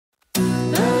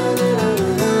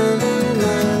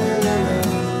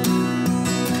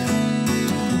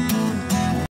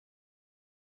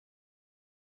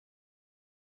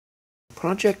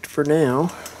project for now,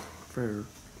 for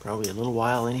probably a little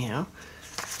while anyhow,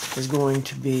 is going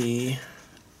to be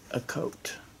a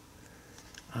coat.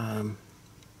 I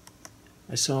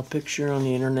saw a picture on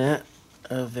the internet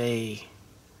of a,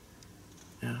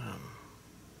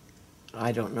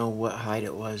 I don't know what hide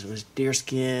it was. It was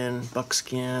deerskin,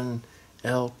 buckskin,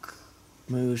 elk,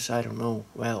 moose, I don't know.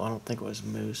 Well, I don't think it was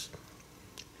moose.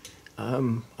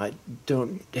 I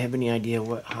don't have any idea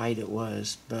what hide it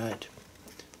was, but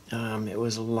it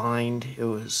was lined. It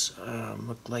was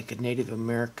looked like a Native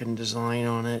American design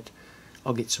on it.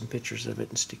 I'll get some pictures of it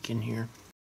and stick in here.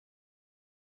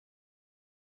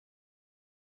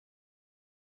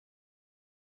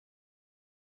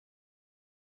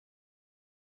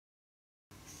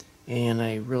 And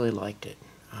I really liked it.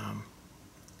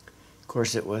 Of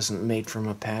course, it wasn't made from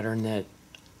a pattern that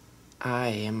I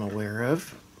am aware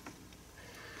of.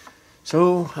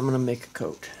 So I'm going to make a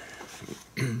coat.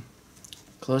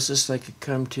 Closest I could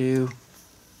come to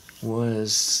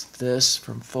was this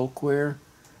from Folkwear,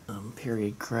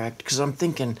 period correct, because I'm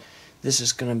thinking this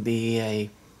is going to be a,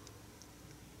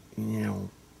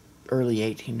 early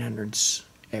 1800s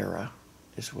era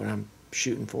is what I'm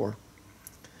shooting for.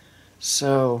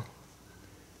 So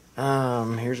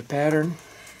here's a pattern.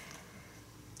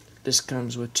 This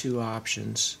comes with two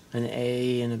options, an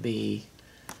A and a B.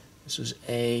 This was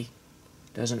A.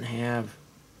 Doesn't have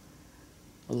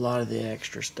a lot of the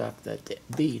extra stuff that the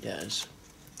B does.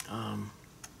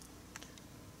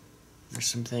 There's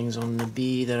some things on the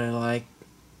B that I like,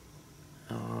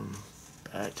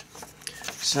 but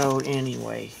so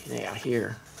anyway, yeah,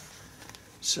 here.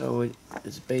 So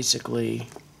it's basically,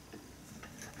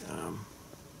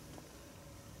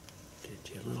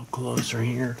 get you a little closer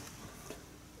here.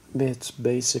 It's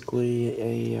basically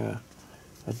a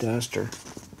duster.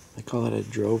 I call it a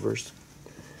drover's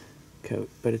coat,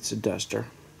 but it's a duster.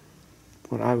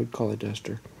 What I would call a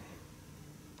duster.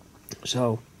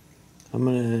 So I'm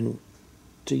going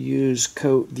to use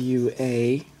Coat View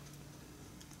A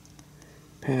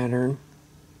pattern,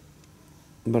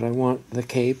 but I want the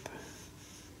cape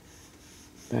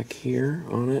back here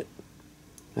on it.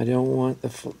 I don't want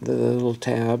the little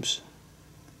tabs.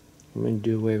 I'm going to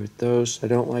do away with those. I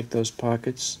don't like those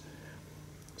pockets,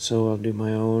 so I'll do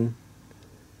my own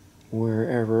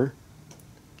wherever.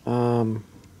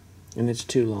 And it's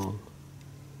too long,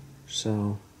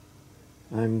 so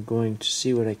I'm going to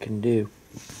see what I can do.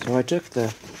 So I took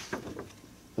the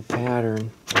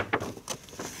pattern,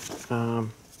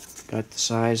 got the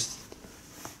size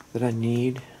that I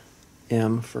need,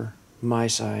 M for my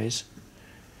size,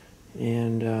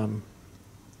 and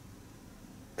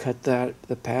cut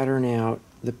the pattern out,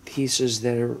 the pieces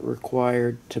that are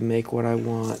required to make what I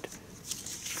want,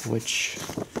 which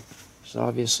is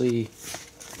obviously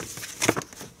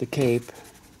the cape,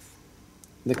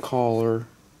 the collar,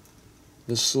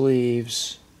 the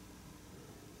sleeves,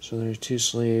 so there's two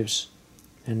sleeves,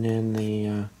 and then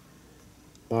the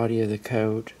body of the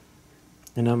coat,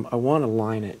 and I want to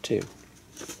line it too.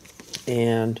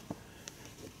 And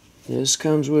this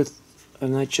comes with,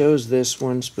 and I chose this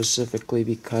one specifically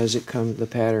because the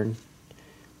pattern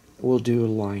will do a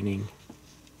lining.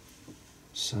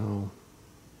 So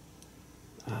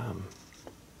I'm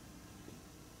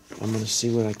going to see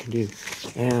what I can do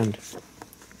and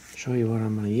show you what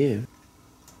I'm going to use.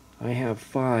 I have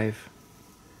five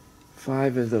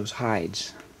of those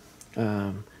hides.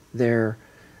 They're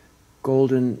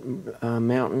golden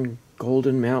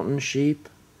mountain sheep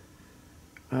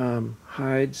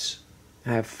hides.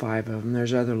 I have 5 of them.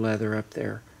 There's other leather up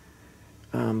there,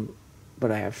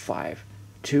 but I have 5.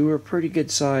 2 are pretty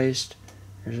good sized.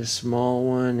 There's a small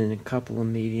one and a couple of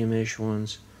medium-ish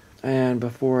ones. And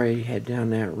before I head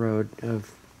down that road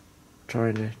of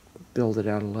trying to build it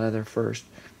out of leather first,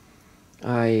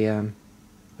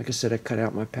 like I said, I cut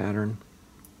out my pattern,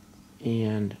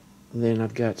 and then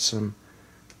I've got some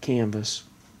canvas.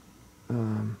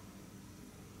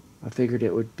 I figured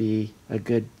it would be a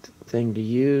good thing to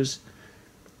use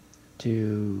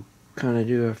to kind of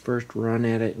do a first run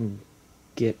at it and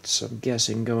get some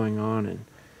guessing going on and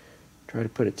try to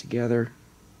put it together,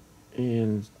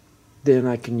 and then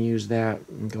I can use that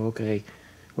and go, okay,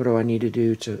 what do I need to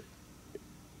do to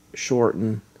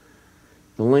shorten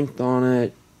the length on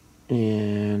it,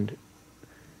 and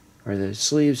are the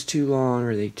sleeves too long,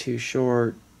 are they too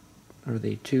short, are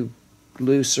they too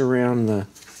loose around the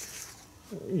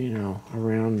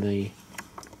around the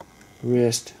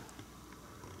wrist,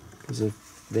 because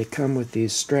if they come with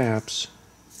these straps,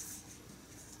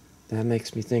 that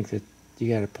makes me think that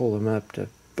you got to pull them up to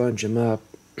bunch them up.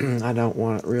 I don't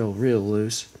want it real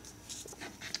loose,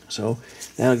 so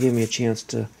that'll give me a chance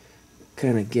to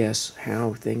kind of guess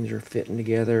how things are fitting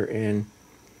together, and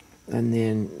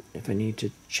then if I need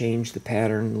to change the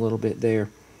pattern a little bit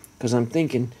there, because I'm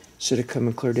thinking instead of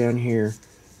coming clear down here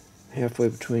halfway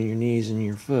between your knees and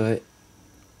your foot,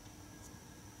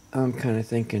 I'm kind of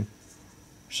thinking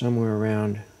somewhere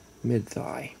around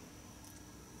mid-thigh,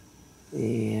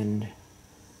 and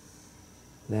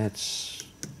that'll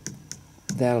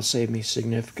save me a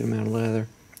significant amount of leather.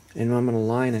 And I'm going to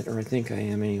line it, or I think I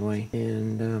am anyway,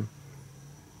 and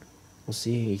we'll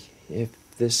see if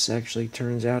this actually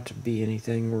turns out to be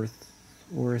anything worth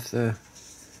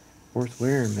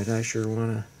wearing, but I sure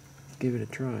want to give it a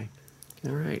try.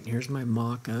 Alright, here's my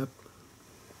mock-up.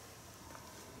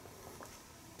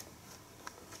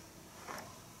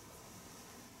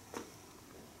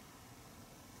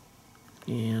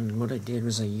 And what I did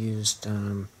was I used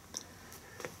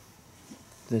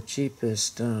the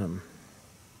cheapest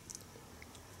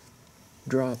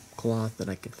drop cloth that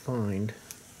I could find.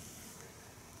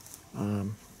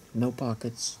 No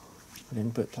pockets. I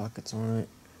didn't put pockets on it.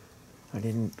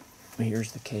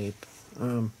 Here's the cape.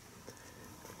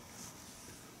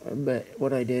 But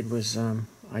what I did was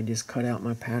I just cut out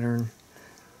my pattern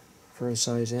for a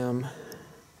size M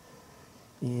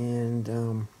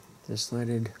and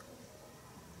decided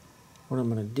what I'm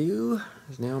going to do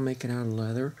is now make it out of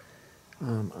leather.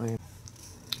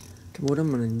 What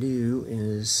I'm going to do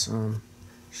is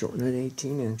shorten it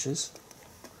 18 inches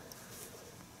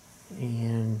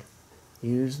and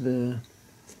use the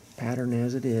pattern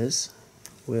as it is,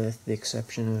 with the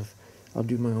exception of I'll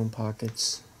do my own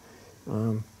pockets,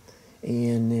 and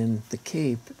then the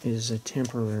cape is a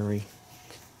temporary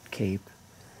cape,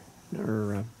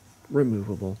 or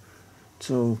removable,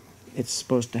 so it's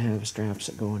supposed to have straps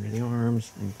that go under the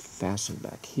arms and fasten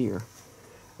back here.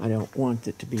 I don't want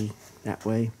it to be that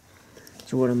way,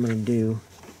 so what I'm going to do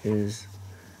is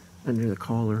under the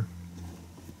collar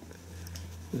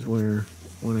is where,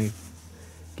 when I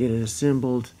get it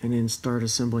assembled and then start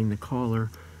assembling the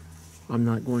collar, I'm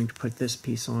not going to put this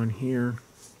piece on here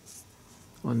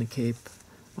on the cape.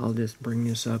 I'll just bring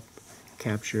this up,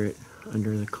 capture it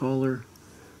under the collar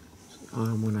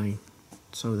when I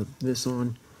sew this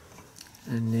on,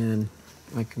 and then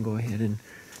I can go ahead and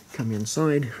come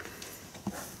inside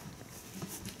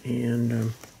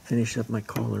and finish up my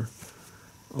collar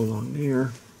along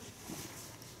there,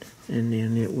 and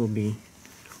then it will be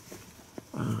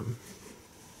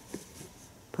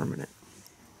permanent.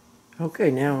 Okay,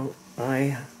 now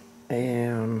I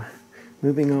am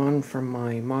moving on from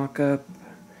my mock-up,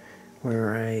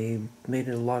 where I made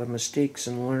a lot of mistakes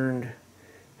and learned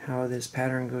how this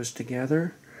pattern goes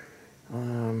together.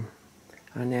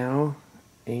 I now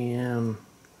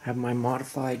have my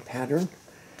modified pattern,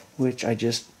 which I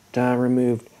just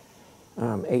removed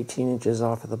 18 inches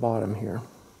off of the bottom here.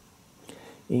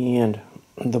 And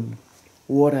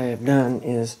what I have done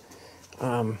is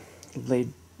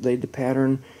laid the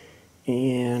pattern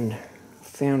and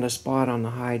found a spot on the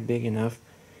hide big enough,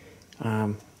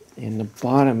 and the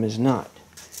bottom is not.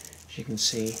 As you can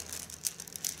see,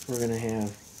 we're going to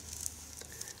have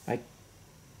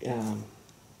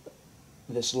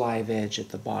this live edge at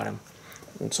the bottom.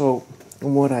 And so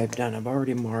what I've done, I've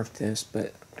already marked this,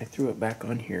 but I threw it back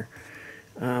on here.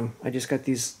 I just got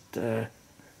these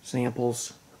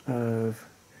samples of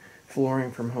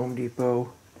flooring from Home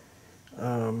Depot.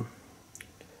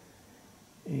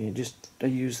 I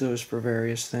use those for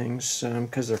various things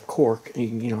because they're cork.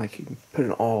 You know, I can put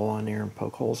it all on there and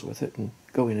poke holes with it and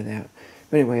go into that.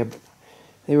 But anyway,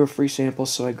 they were free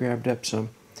samples, so I grabbed up some,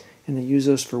 and I use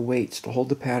those for weights to hold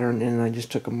the pattern. And I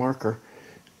just took a marker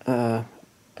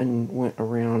and went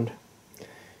around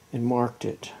and marked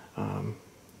it.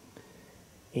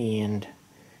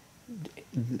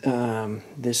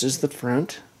 This is the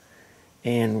front,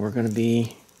 and we're going to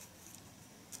be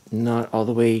not all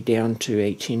the way down to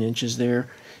 18 inches there.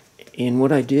 And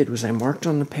what I did was I marked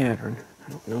on the pattern. I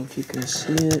don't know if you can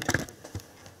see it.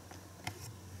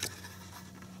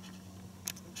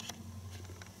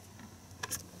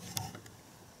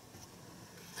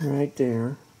 Right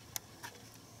there.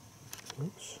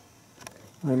 Oops.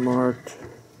 I marked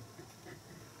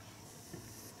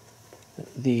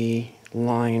the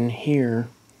line here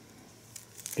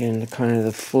in the kind of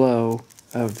the flow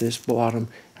of this bottom.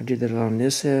 I did that on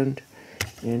this end,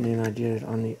 and then I did it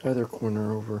on the other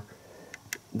corner over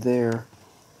there,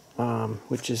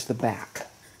 which is the back.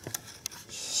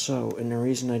 So, and the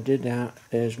reason I did that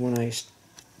is when I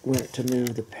went to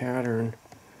move the pattern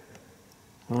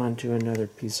onto another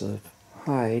piece of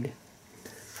hide,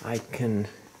 I can,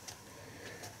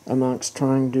 amongst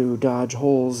trying to dodge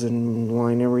holes and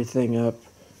line everything up,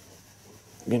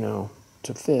 you know,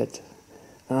 to fit,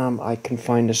 I can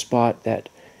find a spot that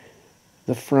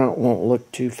the front won't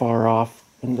look too far off,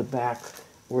 and the back,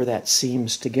 where that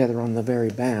seams together on the very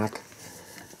back,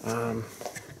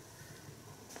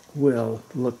 will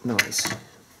look nice.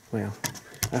 Well,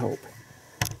 I hope.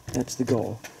 That's the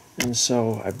goal. And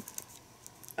so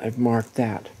I've marked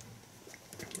that.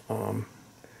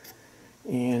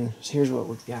 And here's what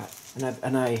we've got.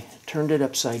 And I turned it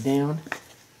upside down,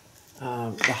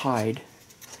 the hide,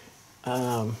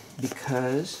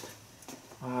 because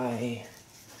I'm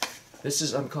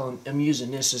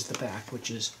using this as the back,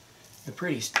 which is the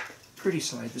pretty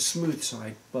side, the smooth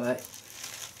side, but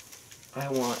I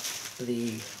want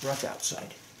the rough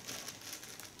outside.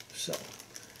 So,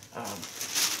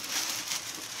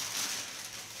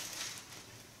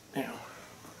 now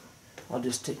I'll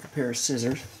just take a pair of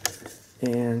scissors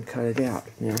and cut it out.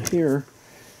 Now here,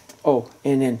 oh,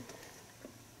 and then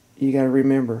you got to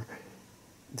remember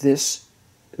this.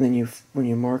 And then when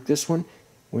you mark this one,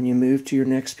 when you move to your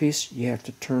next piece, you have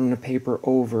to turn the paper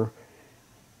over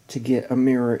to get a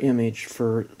mirror image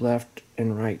for left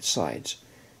and right sides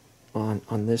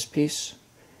on this piece,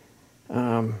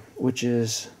 which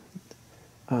is,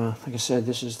 like I said,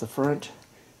 this is the front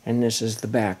and this is the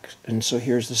back. And so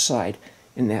here's the side,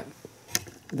 and that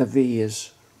the V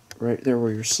is right there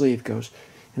where your sleeve goes.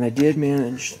 And I did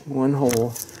manage one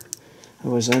hole I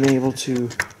was unable to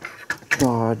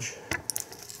dodge,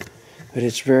 but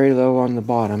it's very low on the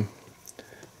bottom.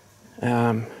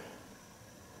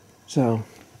 So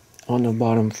on the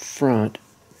bottom front,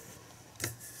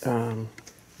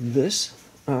 this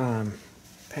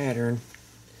pattern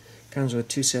comes with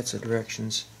 2 sets of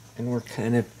directions, and we're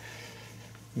kind of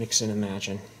mixing and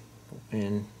matching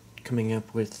and coming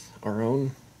up with our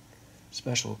own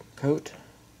special coat.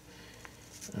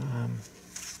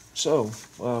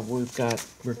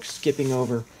 We're skipping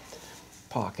over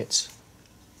pockets.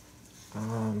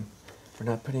 We're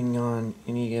not putting on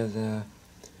any of the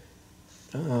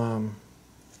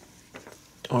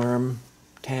arm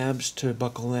tabs to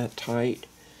buckle that tight.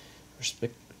 We're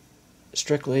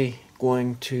strictly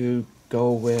going to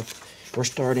go with, we're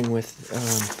starting with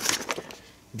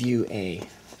view A,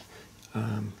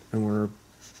 and we're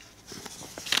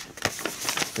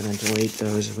going to delete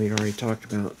those. We already talked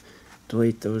about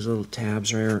delete those little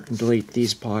tabs there, and delete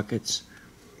these pockets.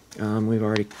 We've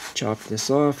already chopped this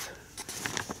off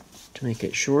to make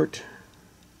it short.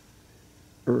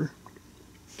 But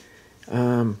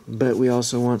we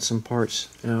also want some parts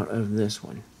out of this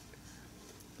one,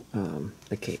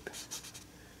 the cape.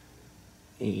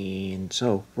 And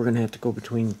so we're going to have to go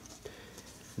between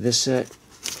this set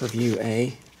for view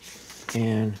A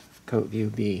and coat view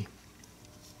B.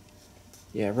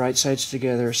 Yeah, right sides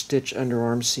together, stitch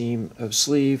underarm seam of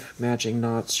sleeve, matching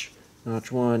notch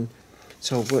 1.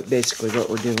 So basically what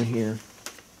we're doing here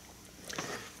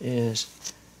is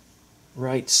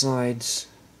right sides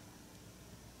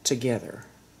together.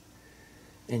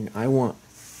 And I want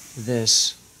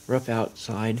this rough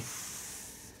outside.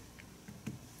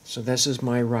 So this is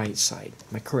my right side,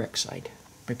 my correct side,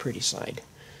 my pretty side.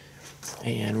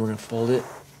 And we're going to fold it.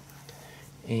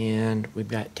 And we've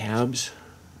got tabs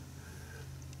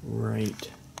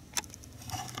right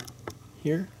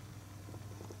here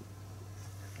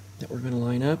that we're going to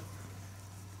line up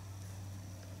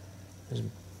as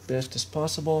best as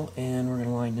possible, and we're going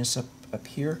to line this up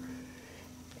here,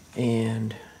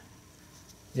 and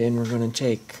then we're going to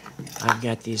take, I've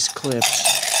got these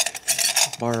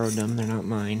clips, borrowed them, they're not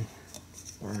mine,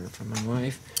 borrowed from my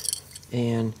wife,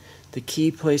 and the key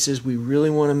places we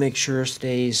really want to make sure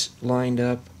stays lined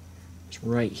up is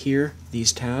right here,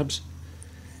 these tabs.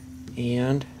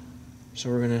 And so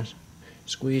we're going to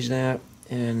squeeze that,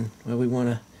 and well, we want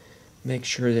to make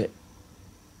sure that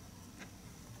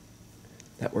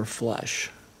we're flush.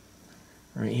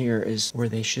 Right here is where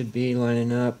they should be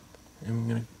lining up, and I'm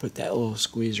going to put that little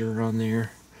squeezer on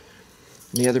there.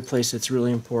 And the other place that's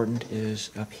really important is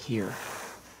up here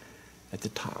at the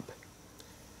top.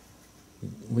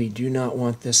 We do not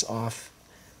want this off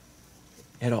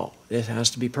at all. It has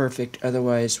to be perfect,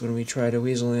 otherwise when we try to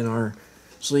weasel in our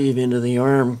sleeve into the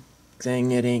arm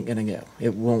thing, it ain't gonna go.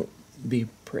 It won't be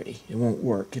pretty. It won't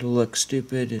work. It'll look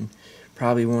stupid and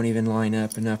probably won't even line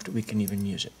up enough that we can even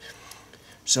use it.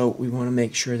 So we want to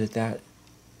make sure that that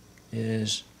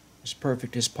is as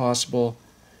perfect as possible.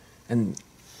 And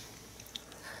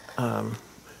I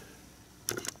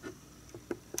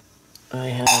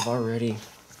have already,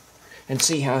 and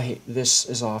see how this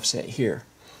is offset here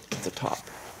at the top.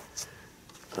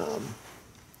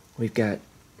 We've got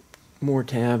more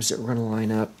tabs that we're going to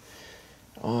line up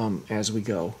as we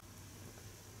go.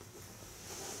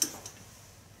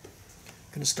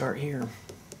 I'm going to start here.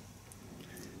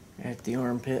 at the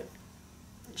armpit,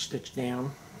 stitch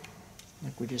down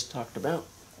like we just talked about.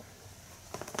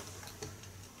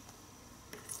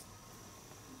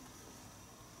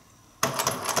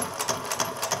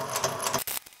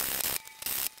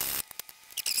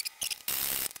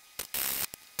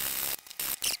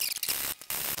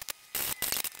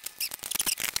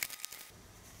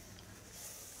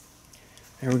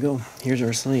 There we go. Here's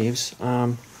our sleeves.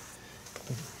 No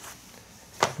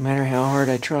matter how hard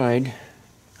I tried,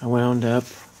 I wound up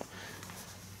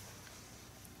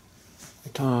the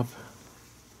top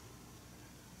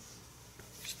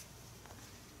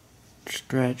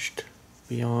stretched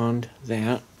beyond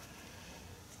that.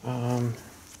 That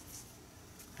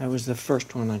was the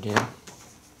first one I did.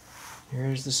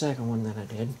 Here's the second one that I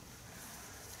did.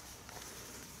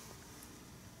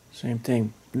 Same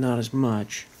thing, not as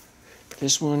much.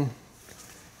 This one,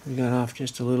 we got off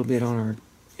just a little bit on our,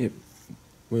 it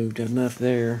moved enough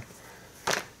there.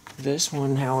 This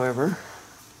one, however,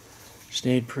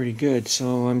 stayed pretty good,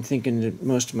 so I'm thinking that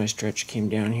most of my stretch came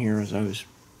down here as I was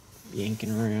yanking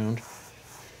around.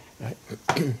 But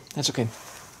that's okay.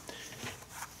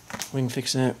 We can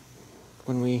fix that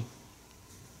when we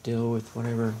deal with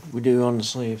whatever we do on the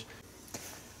sleeves.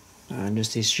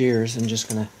 Just these shears, I'm just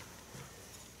gonna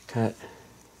cut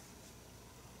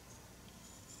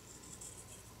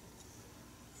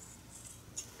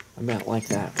about like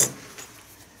that.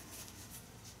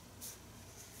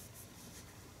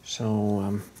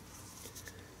 So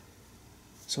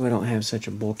I don't have such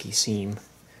a bulky seam.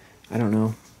 I don't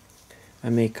know. I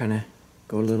may kind of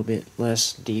go a little bit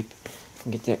less deep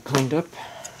and get that cleaned up.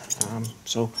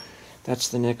 So that's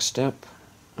the next step.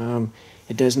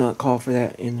 It does not call for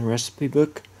that in the recipe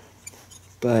book,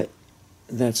 but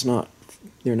that's not,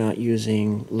 they're not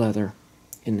using leather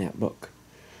in that book.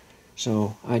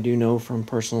 So I do know from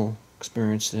personal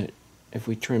experience that if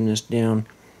we trim this down,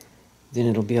 then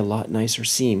it'll be a lot nicer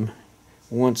seam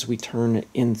once we turn it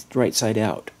in right side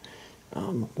out.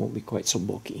 Won't be quite so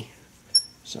bulky.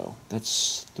 So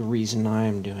that's the reason I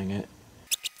am doing it.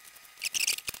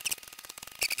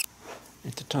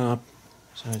 At the top,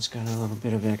 so it's got a little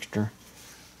bit of extra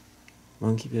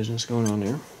monkey business going on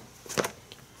there.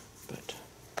 But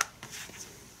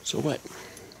so what?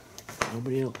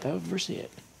 Nobody will ever see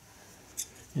it.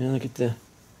 You know, look at the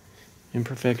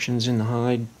imperfections in the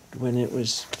hide when it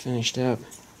was finished up.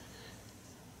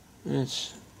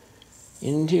 It's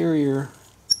interior.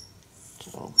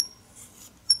 So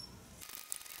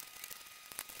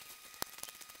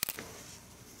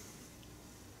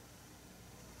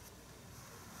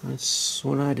that's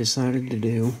what I decided to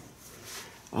do.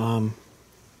 And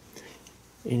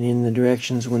in the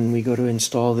directions when we go to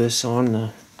install this on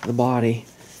the body,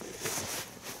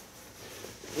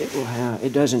 it will have,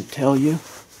 it doesn't tell you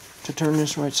to turn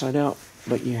this right side out,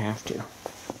 but you have to.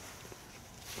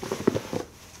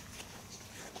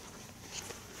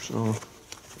 So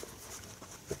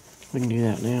we can do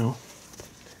that now.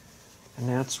 And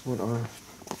that's what our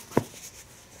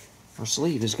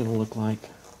sleeve is going to look like.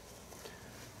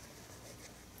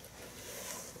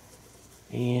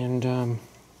 And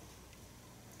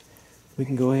we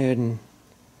can go ahead and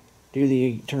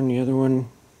turn the other one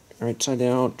right side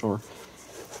out, or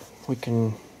we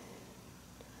can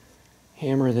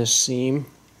hammer this seam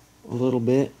a little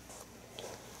bit.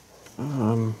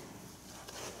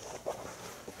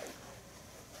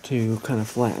 To kind of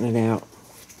flatten it out.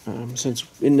 Since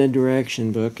in the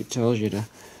direction book it tells you to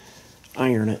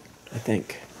iron it, I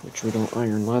think, which we don't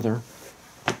iron leather,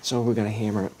 so we're going to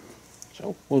hammer it.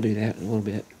 So we'll do that in a little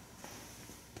bit.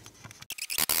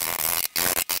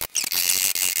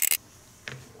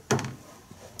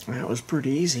 That was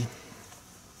pretty easy.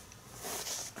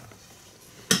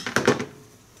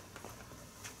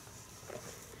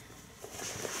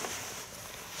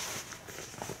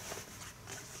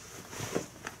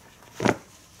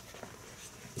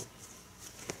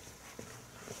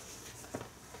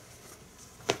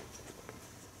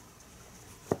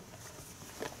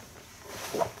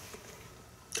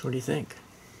 What do you think?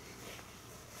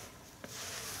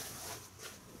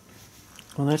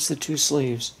 Well, that's the two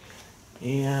sleeves,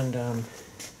 and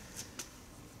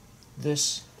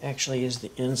this actually is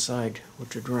the inside,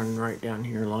 which would run right down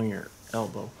here along your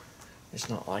elbow. It's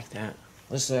not like that.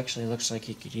 This actually looks like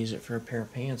you could use it for a pair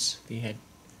of pants if you had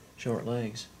short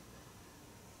legs.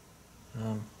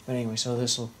 But anyway, so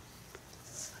this will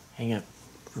hang up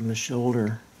from the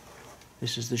shoulder.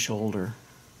 This is the shoulder.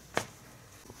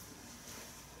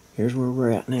 Here's where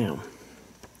we're at now.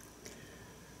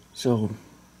 So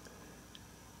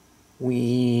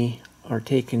we are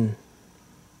taking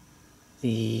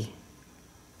the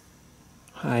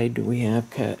hide we have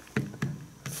cut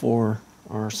for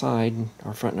our side,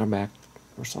 our front and our back,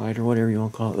 or side, or whatever you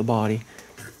want to call it, the body.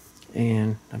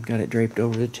 And I've got it draped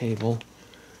over the table,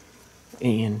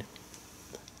 and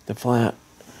the flat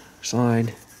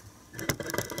side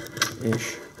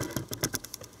ish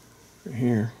right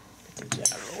here. Get these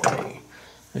out of the way.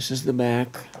 This is the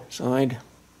back side,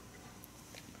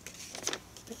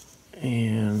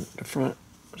 and the front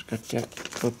has got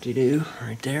that whoop-de-doo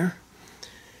right there.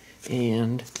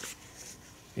 And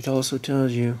it also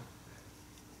tells you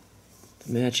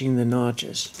matching the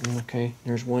notches. Okay,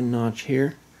 there's one notch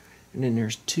here, and then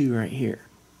there's two right here.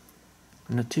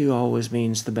 And the two always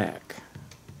means the back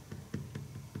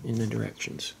in the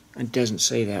directions. It doesn't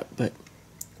say that, but,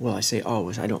 well, I say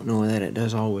always. I don't know that it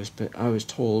does always, but I was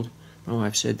told, my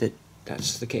wife said that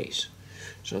that's the case.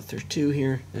 So if there's two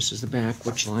here, this is the back,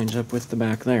 which lines up with the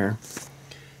back there.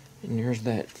 And there's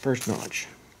that first notch.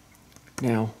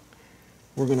 Now,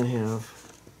 we're going to have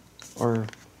our,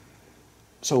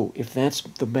 so if that's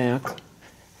the back,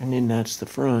 and then that's the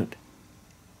front,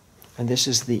 and this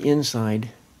is the inside,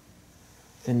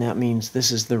 then that means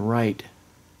this is the right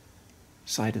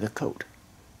side of the coat.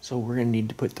 So we're going to need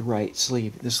to put the right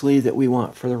sleeve, the sleeve that we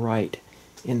want for the right,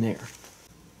 in there.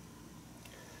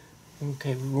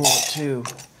 Okay, we want to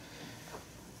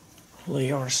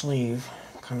lay our sleeve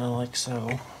kind of like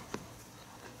so.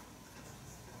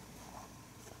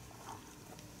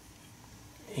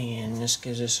 And this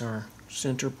gives us our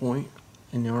center point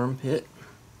in the armpit.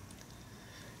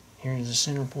 Here's the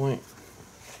center point.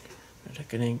 I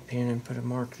took an ink pen and put a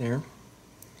mark there.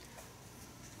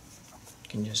 You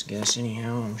can just guess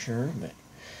anyhow, I'm sure. But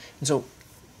and so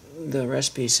the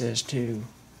recipe says to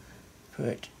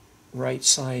put right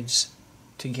sides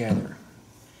together.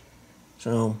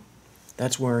 So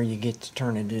that's where you get to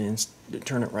turn it in,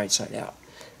 turn it right side out.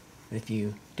 If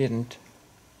you didn't,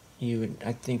 you would,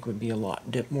 I think, would be a lot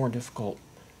more difficult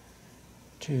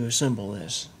to assemble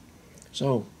this.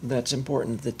 So that's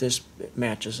important that this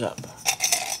matches up.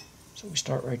 So we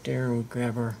start right there and we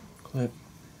grab our clip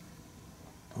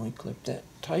and we clip that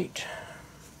tight.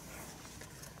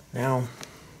 Now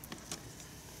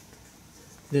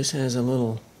this has a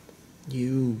little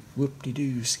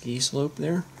whoop-de-doo ski slope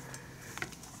there,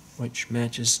 which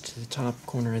matches to the top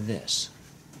corner of this.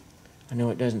 I know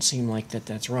it doesn't seem like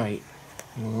that's right.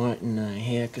 What in the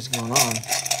heck is going on?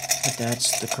 But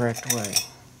that's the correct way.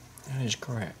 That is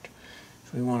correct.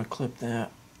 So we want to clip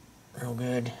that real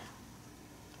good.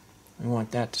 We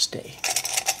want that to stay.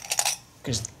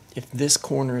 Because if this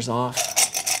corner is off,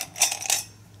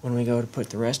 when we go to put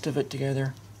the rest of it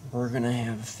together, we're going to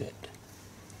have a fit.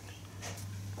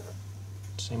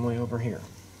 Same way over here.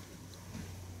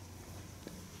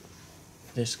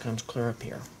 This comes clear up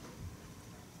here.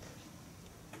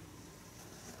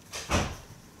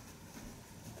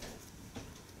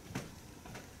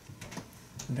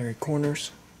 Very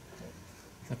corners,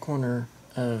 the corner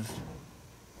of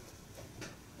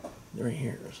right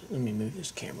here. Let me move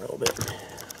this camera a little bit.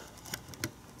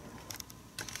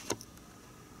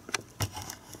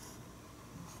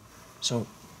 So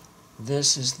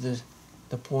this is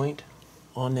the point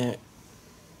on that.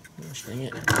 Gosh dang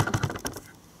it!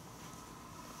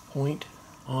 Point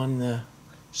on the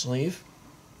sleeve.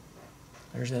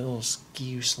 There's that little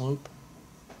skew slope,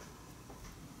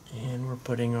 and we're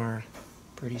putting our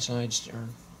pretty sides, or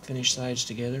finished sides,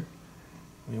 together.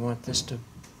 We want this to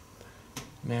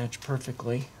match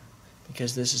perfectly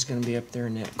because this is going to be up there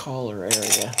in that collar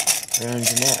area around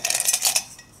your neck,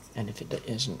 and if it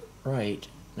isn't right,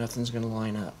 nothing's going to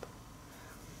line up.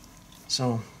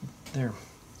 So there,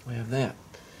 we have that.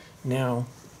 Now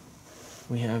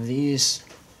we have these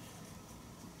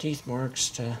teeth marks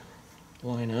to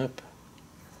line up,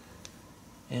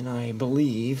 and I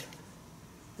believe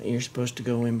that you're supposed to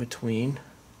go in between.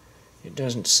 It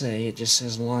doesn't say, it just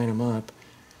says line them up.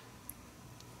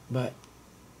 But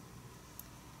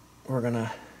we're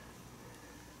gonna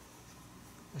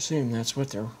assume that's what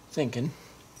they're thinking.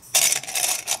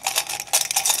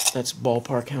 That's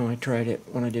ballpark how I tried it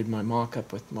when I did my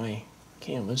mock-up with my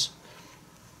canvas.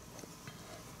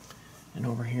 And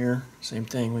over here, same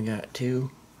thing, we got 2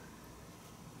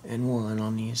 and 1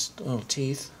 on these little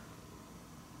teeth.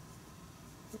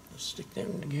 Stick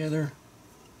them together.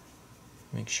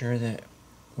 Make sure that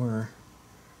we're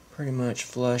pretty much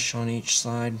flush on each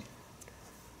side.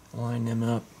 Line them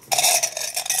up.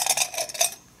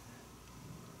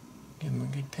 Give them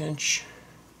a good pinch.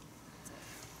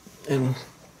 And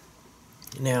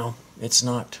now it's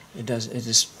not. It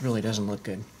just really doesn't look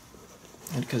good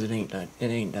because it ain't done. It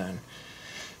ain't done.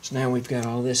 So now we've got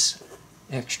all this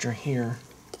extra here.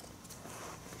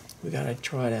 We gotta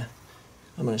try to.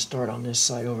 I'm going to start on this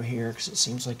side over here because it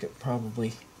seems like it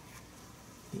probably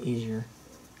the easier.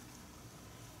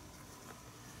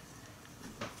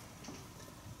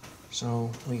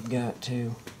 So we've got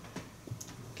to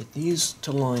get these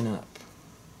to line up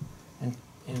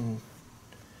in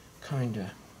kind of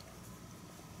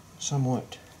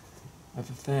somewhat of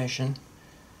a fashion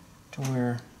to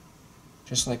where,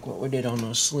 just like what we did on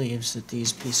those sleeves, that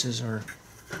these pieces are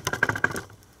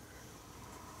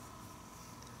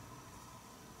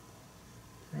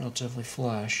relatively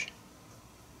flush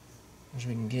as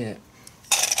we can get,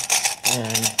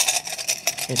 and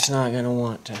it's not going to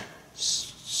want to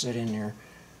sit in there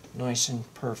nice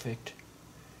and perfect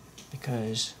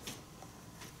because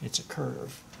it's a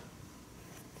curve.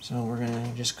 So we're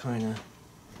going to just kind of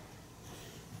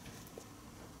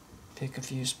pick a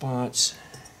few spots.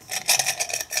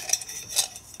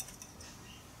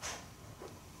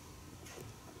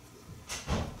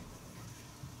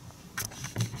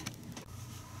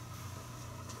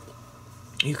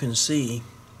 You can see,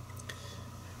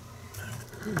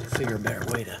 figure a better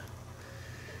way to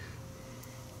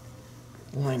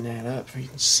line that up so you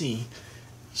can see.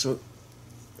 So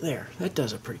there, that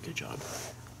does a pretty good job.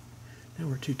 Now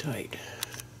we're too tight.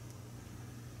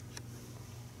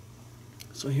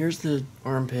 So here's the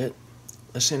armpit,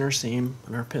 the center seam,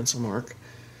 and our pencil mark,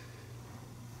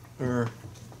 our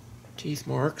teeth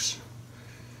marks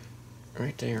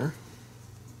right there.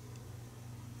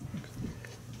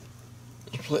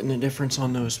 Splitting the difference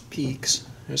on those peaks.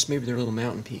 Just maybe they're little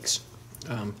mountain peaks.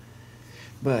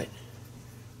 But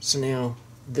so now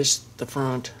this, the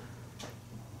front,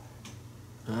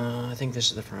 I think this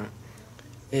is the front,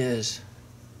 is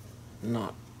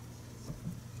not,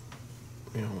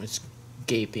 you know, it's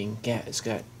gaping. It's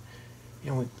got,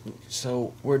 you know,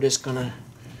 so we're just gonna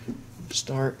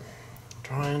start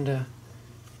trying to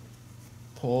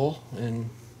pull and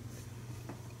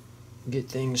get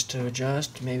things to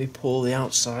adjust. Maybe pull the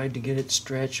outside to get it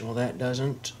stretched. Well, that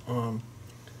doesn't,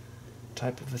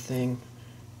 type of a thing.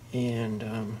 And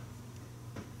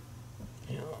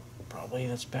you know, probably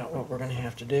that's about what we're going to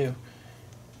have to do.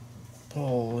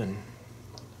 Pull, and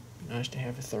nice to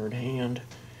have a third hand,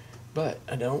 but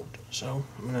I don't. So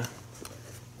I'm gonna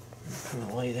kind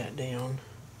of lay that down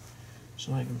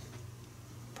so I can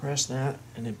press that,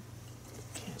 and then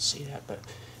can't see that, but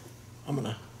I'm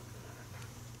gonna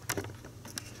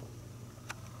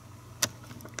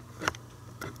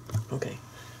okay,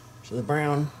 so the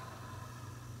brown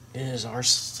is our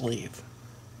sleeve,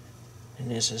 and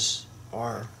this is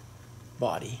our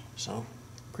body. So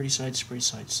pretty sides to pretty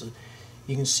sides. So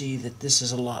you can see that this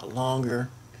is a lot longer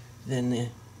than the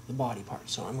body part.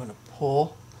 So I'm going to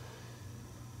pull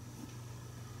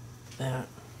that,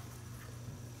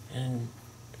 and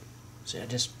see, I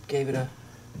just gave it a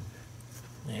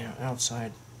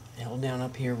outside, held down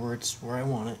up here where it's where I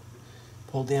want it,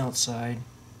 pulled the outside,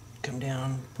 come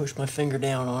down, push my finger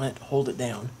down on it, hold it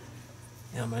down.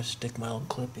 Now I'm going to stick my little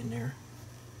clip in there,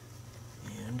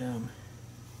 and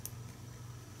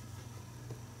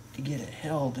to get it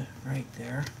held right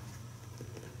there.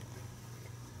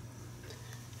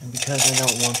 And because I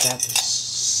don't want that to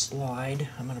slide,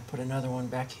 I'm going to put another one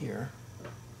back here.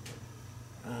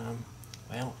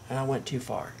 Well, and I went too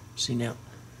far. See, now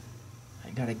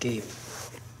I got a gape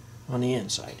on the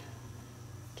inside.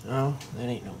 No, that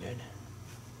ain't no good.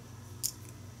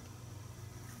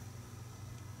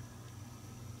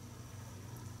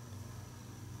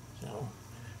 So,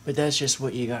 but that's just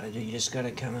what you got to do. You just got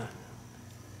to kind of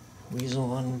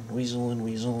weasel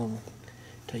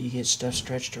until you get stuff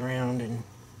stretched around, and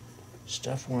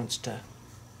stuff wants to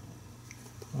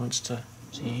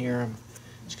see here.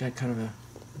 It's got kind of a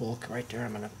bulk right there.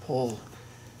 I'm going to pull,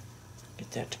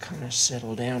 get that to kind of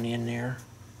settle down in there.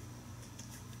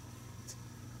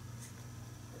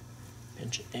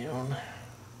 Pinch it down.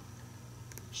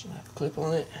 Slap a clip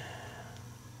on it.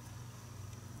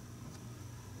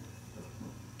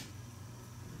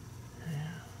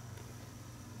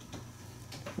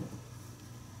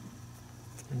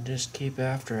 And just keep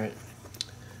after it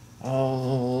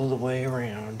all the way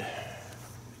around.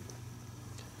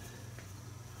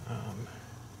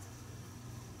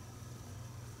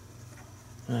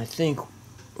 And I think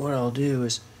what I'll do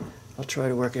is I'll try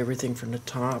to work everything from the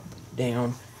top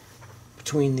down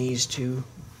between these two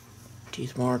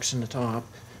teeth marks in the top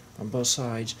on both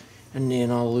sides, and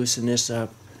then I'll loosen this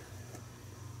up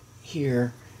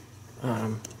here,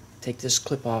 take this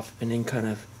clip off, and then kind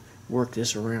of work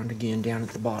this around again down at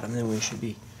the bottom. Then we should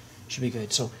be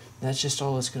good. So that's just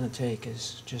all it's going to take,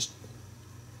 is just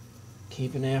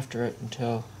keeping after it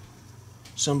until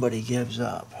somebody gives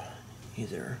up.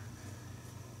 Either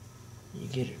you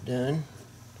get it done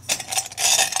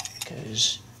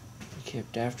because you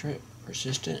kept after it,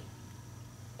 persistent,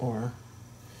 or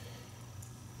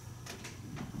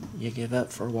you give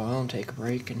up for a while and take a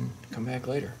break and come back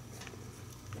later.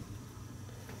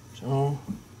 So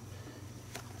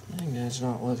I think that's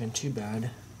not looking too bad.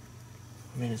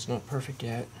 I mean, it's not perfect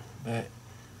yet, but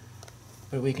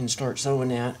we can start sewing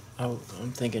that. I'm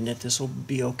thinking that this will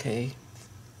be okay.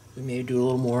 We may do a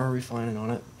little more refining on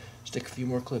it, stick a few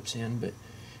more clips in, but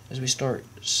as we start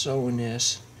sewing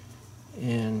this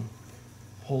and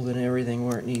holding everything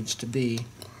where it needs to be,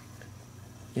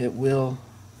 it will,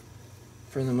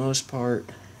 for the most part,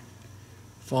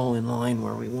 fall in line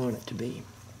where we want it to be.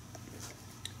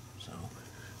 So,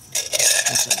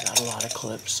 since I've got a lot of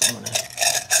clips,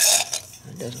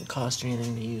 it doesn't cost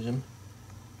anything to use them.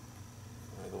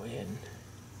 I'm going to go ahead and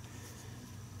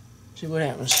see what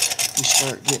happens if we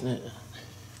start getting it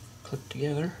clipped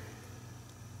together.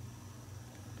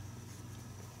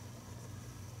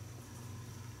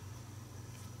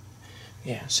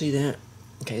 Yeah, see that?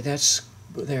 Okay, that's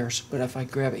there, but if I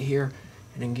grab it here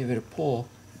and then give it a pull,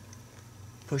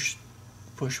 push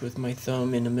with my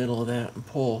thumb in the middle of that and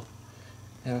pull,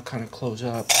 that'll kind of close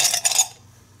up.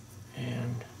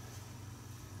 And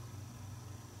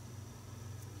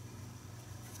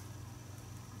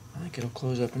I think it'll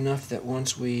close up enough that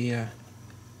once we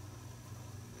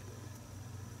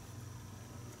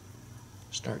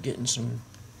start getting some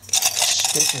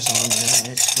stitches on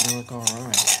there, it's going to look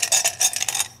alright.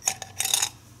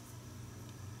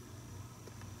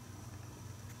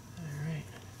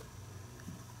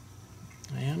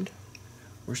 And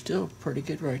we're still pretty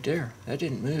good right there. That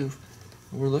didn't move.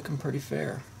 We're looking pretty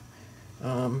fair.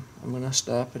 I'm going to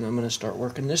stop and I'm going to start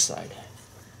working this side.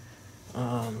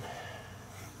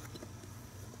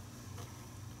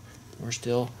 We're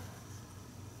still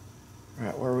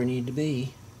right where we need to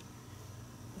be.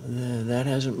 That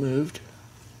hasn't moved.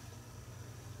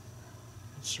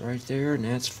 It's right there and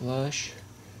that's flush.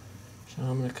 So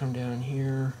I'm going to come down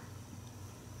here.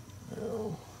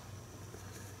 Oh.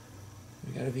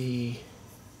 We gotta be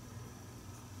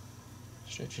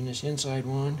stretching this inside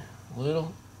one a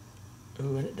little.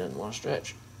 Ooh, and it doesn't want to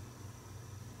stretch.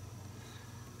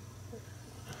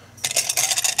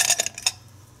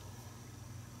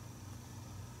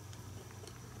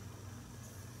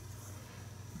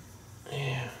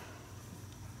 Yeah.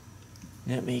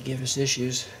 That may give us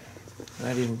issues.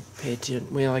 I didn't pay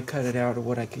attention. Well, I cut it out of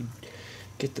what I could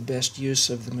get the best use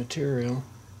of the material.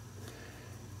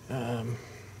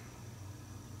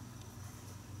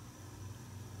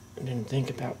 I didn't think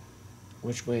about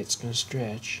which way it's going to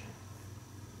stretch.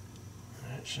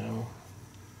 Alright, so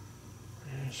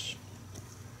just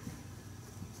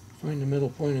find the middle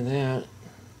point of that.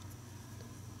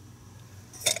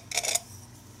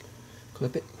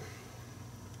 Clip it.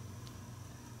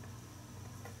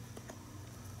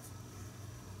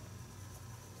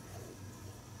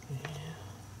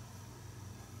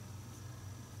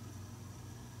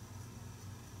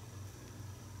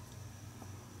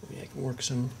 Maybe I can work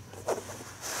some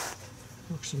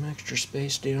extra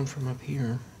space down from up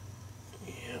here.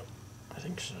 Yeah, I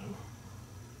think so.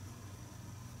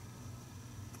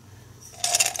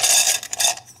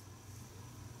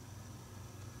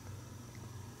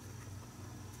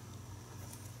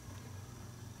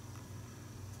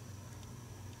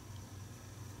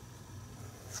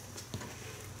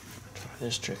 Try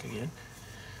this trick again.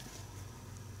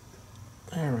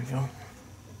 There we go.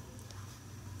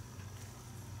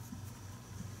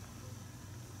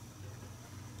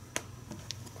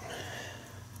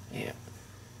 Yeah.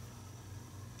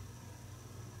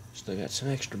 Still got some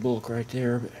extra bulk right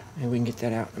there, but maybe we can get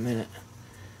that out in a minute.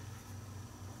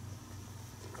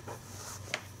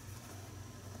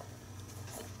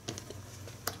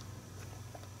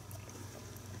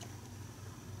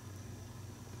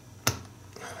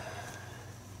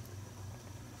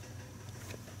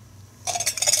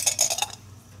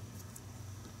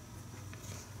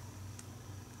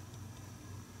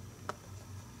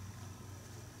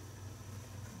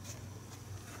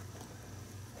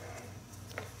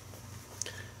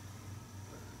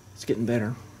 It's getting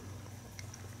better.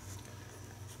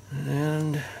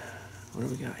 And what do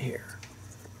we got here?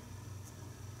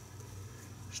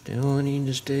 Still need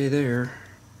to stay there.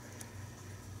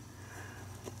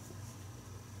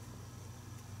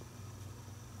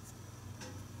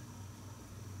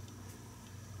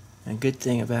 A good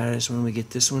thing about it is when we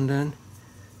get this one done,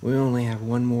 we only have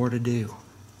one more to do.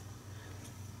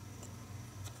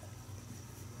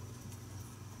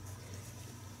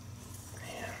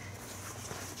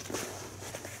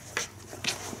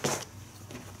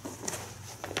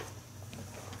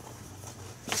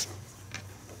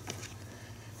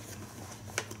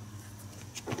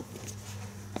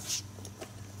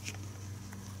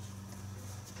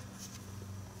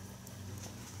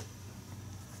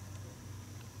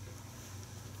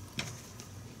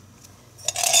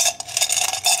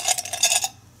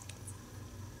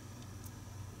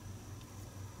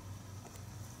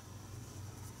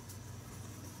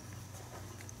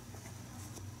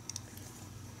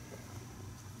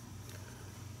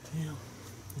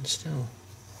 And still.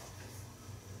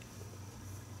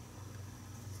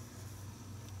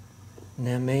 And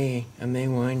I may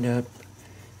wind up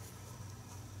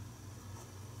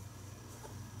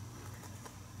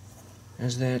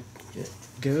as that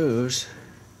goes.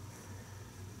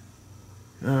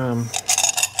 I'm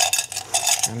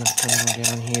gonna come on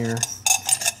down here.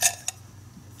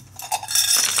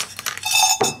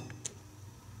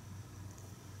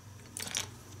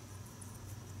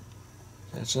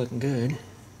 That's looking good.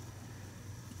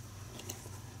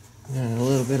 Got a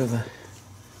little bit of a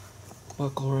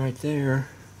buckle right there.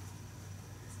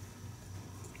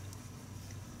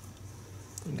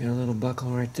 Got a little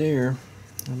buckle right there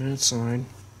on that side.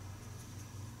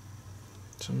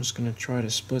 So I'm just going to try to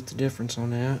split the difference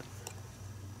on that.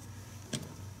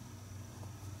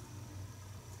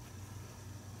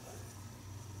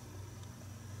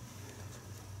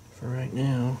 For right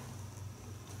now.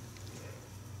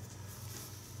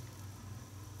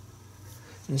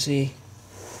 And see,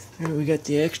 we got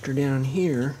the extra down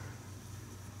here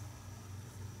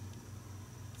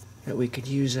that we could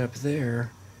use up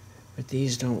there, but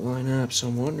these don't line up, so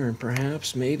I'm wondering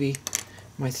perhaps maybe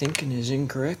my thinking is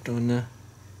incorrect on the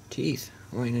teeth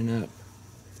lining up.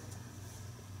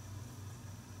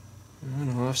 I'm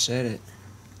gonna offset it.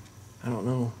 I don't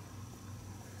know.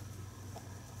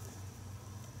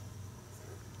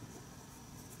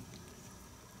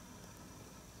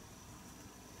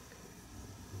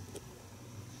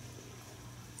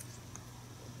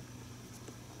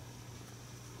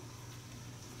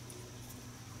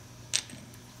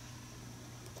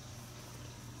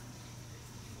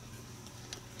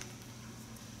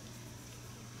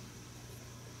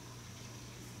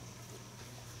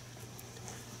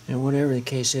 And whatever the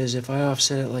case is, if I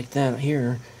offset it like that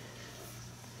here,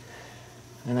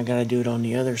 then I gotta do it on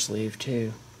the other sleeve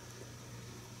too.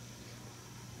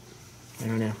 I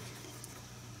don't know.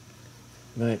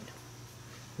 But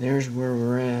there's where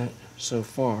we're at so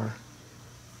far.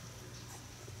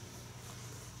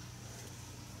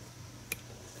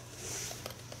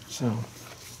 So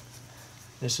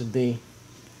this would be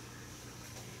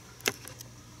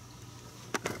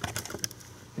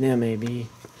now maybe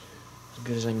as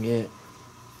good as I can get.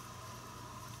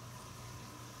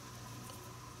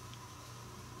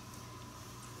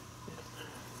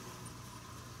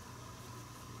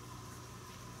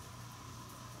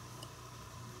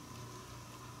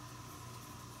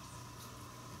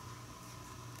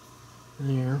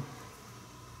 There.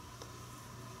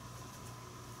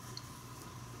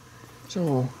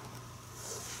 So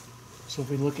if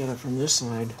we look at it from this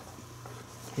side,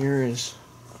 here is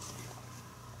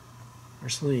our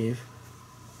sleeve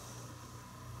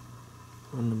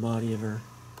on the body of her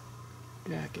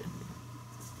jacket.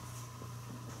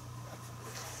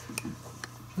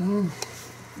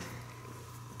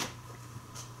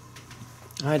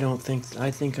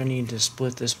 I think I need to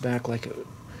split this back like it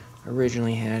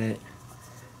originally had it.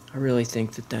 I really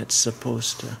think that that's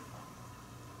supposed to.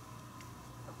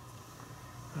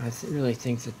 Really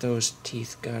think that those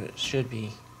teeth should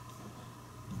be.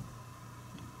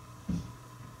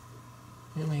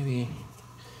 Yeah, maybe.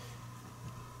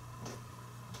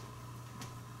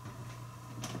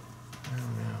 I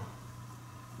don't know.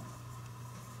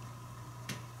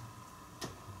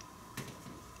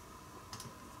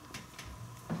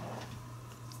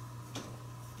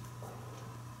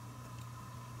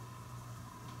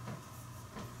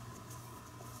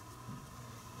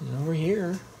 And over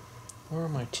here, where are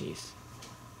my teeth?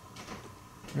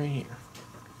 Right here.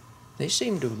 They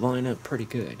seem to line up pretty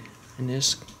good. And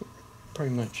this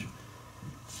pretty much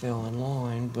fell in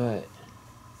line, but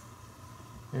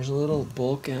there's a little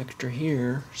bulk extra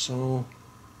here, so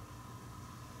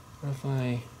what if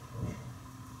I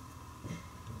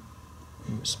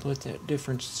split that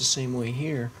difference the same way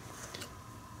here?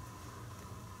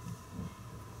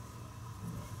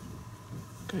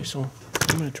 Okay, so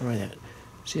I'm going to try that.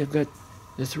 See, I've got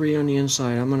the 3 on the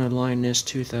inside. I'm going to line this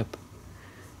tooth up.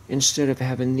 Instead of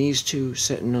having these two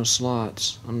set in those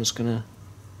slots, I'm just going to,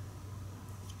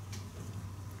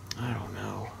 I don't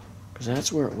know, because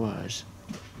that's where it was.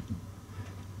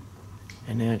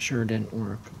 And that sure didn't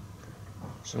work.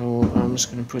 So I'm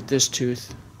just going to put this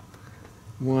tooth,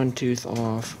 one tooth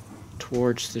off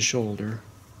towards the shoulder.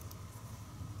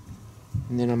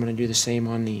 And then I'm going to do the same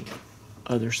on the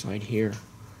other side here.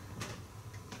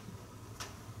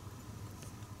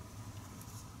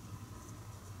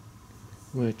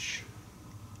 Which,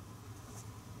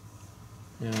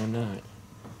 no, I'm not,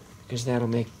 because that'll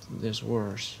make this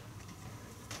worse.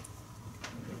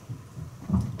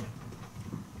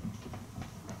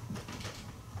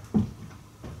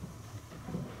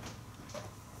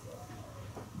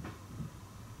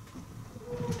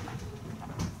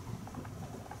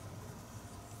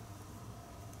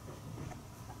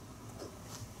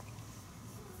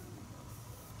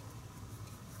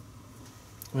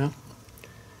 Well,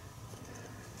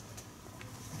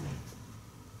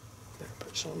 better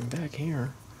put something back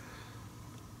here.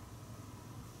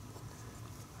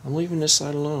 I'm leaving this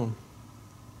side alone.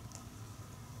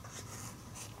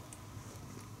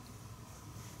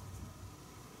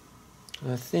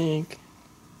 I think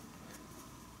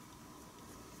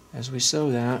as we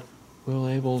sew that, we'll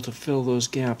be able to fill those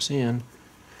gaps in.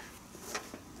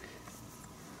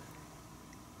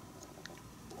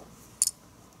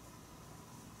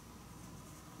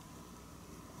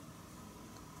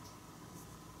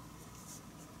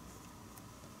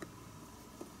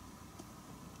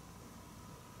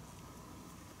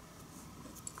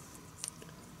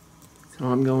 So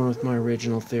I'm going with my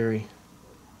original theory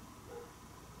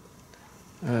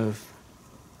of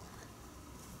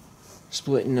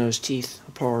splitting those teeth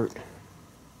apart.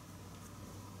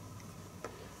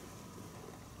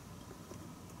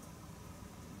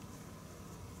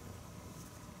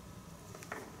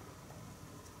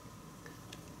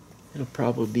 It'll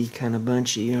probably be kind of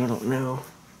bunchy, I don't know.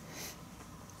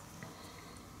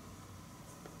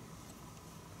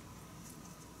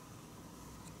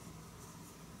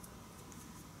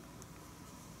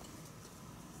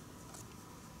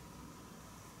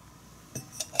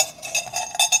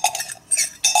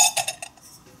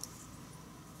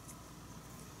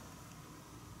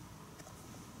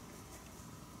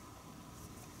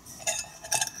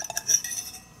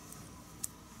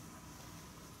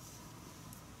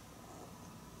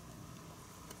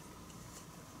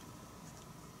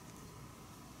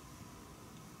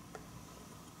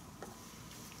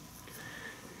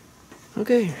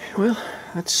 Okay, well,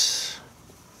 that's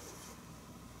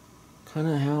kind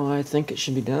of how I think it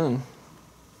should be done.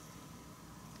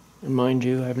 And mind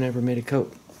you, I've never made a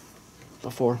coat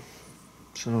before,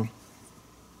 so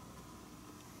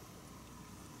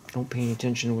don't pay any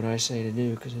attention to what I say to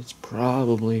do, because it's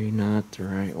probably not the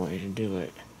right way to do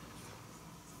it.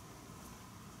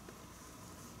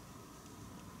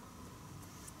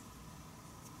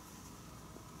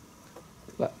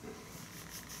 But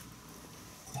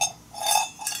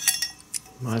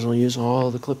might as well use all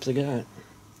the clips I got.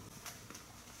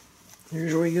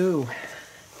 Here's where we go.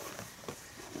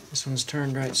 This one's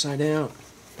turned right side out.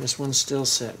 This one's still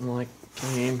setting like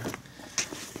came.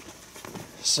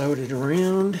 Sewed it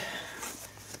around.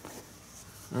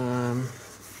 A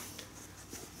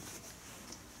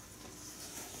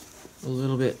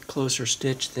little bit closer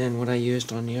stitch than what I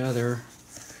used on the other,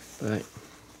 but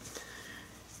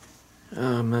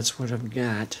that's what I've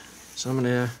got. So I'm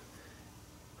gonna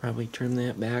probably trim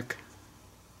that back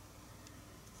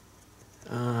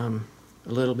a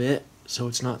little bit so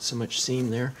it's not so much seam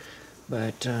there,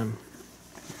 but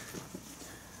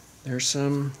there's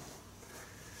some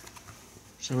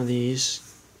of these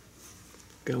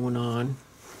going on.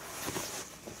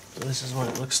 So this is what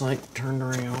it looks like turned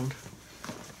around.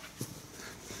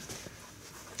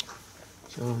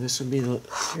 So this would be the,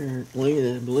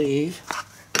 apparently, I believe,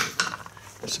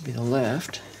 this would be the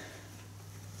left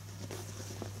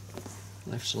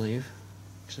sleeve,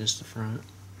 because this is the front.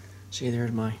 See,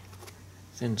 there's my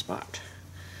thin spot.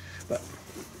 But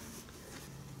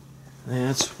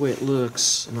that's the way it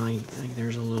looks, and I think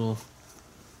there's a little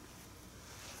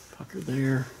pucker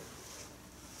there.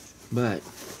 But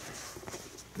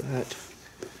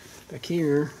back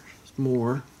here is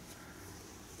more.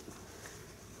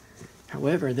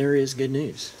 However, there is good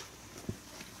news.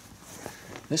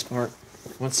 This part,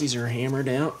 once these are hammered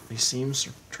out, these seams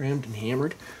are trimmed and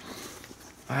hammered,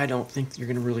 I don't think you're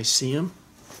going to really see them.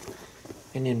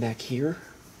 And then back here,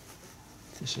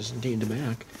 this is indeed the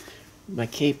back, my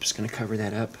cape is going to cover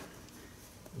that up,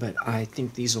 but I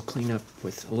think these will clean up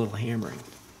with a little hammering.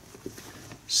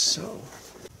 So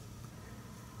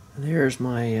there's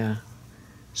my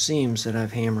seams that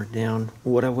I've hammered down.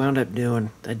 What I wound up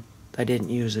doing, I didn't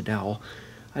use a dowel.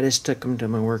 I just took them to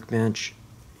my workbench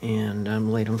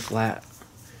and laid them flat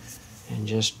and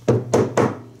just